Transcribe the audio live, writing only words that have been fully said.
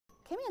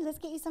Come here, let's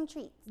get you some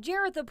treats.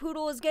 Jareth the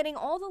poodle is getting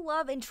all the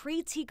love and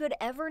treats he could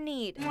ever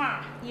need.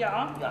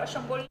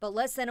 But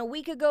less than a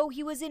week ago,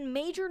 he was in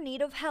major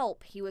need of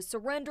help. He was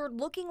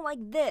surrendered looking like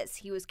this.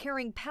 He was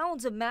carrying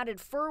pounds of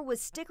matted fur with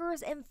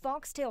stickers and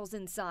foxtails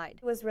inside.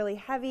 It was really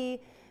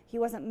heavy. He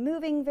wasn't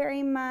moving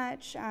very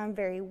much,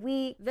 very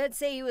weak. Vets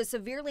say he was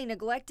severely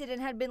neglected and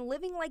had been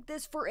living like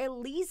this for at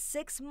least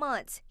 6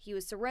 months. He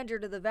was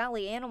surrendered to the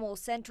Valley Animal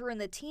Center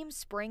and the team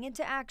sprang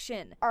into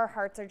action. Our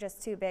hearts are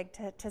just too big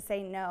to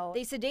say no.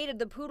 They sedated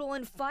the poodle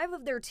and 5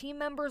 of their team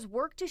members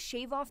worked to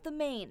shave off the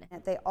mane.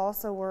 They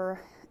also were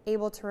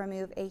able to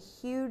remove a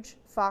huge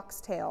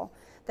foxtail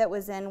that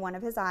was in one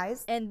of his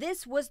eyes. And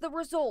this was the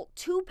result,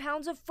 2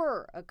 pounds of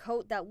fur, a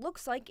coat that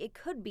looks like it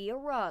could be a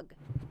rug.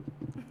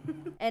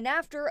 And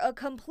after a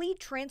complete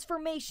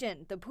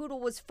transformation, the poodle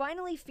was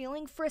finally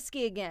feeling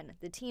frisky again.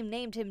 The team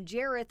named him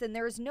Jareth, and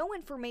there is no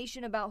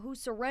information about who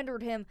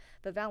surrendered him,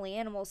 but Valley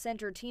Animal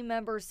Center team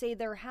members say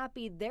they're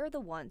happy they're the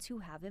ones who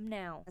have him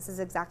now. This is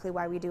exactly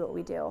why we do what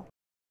we do.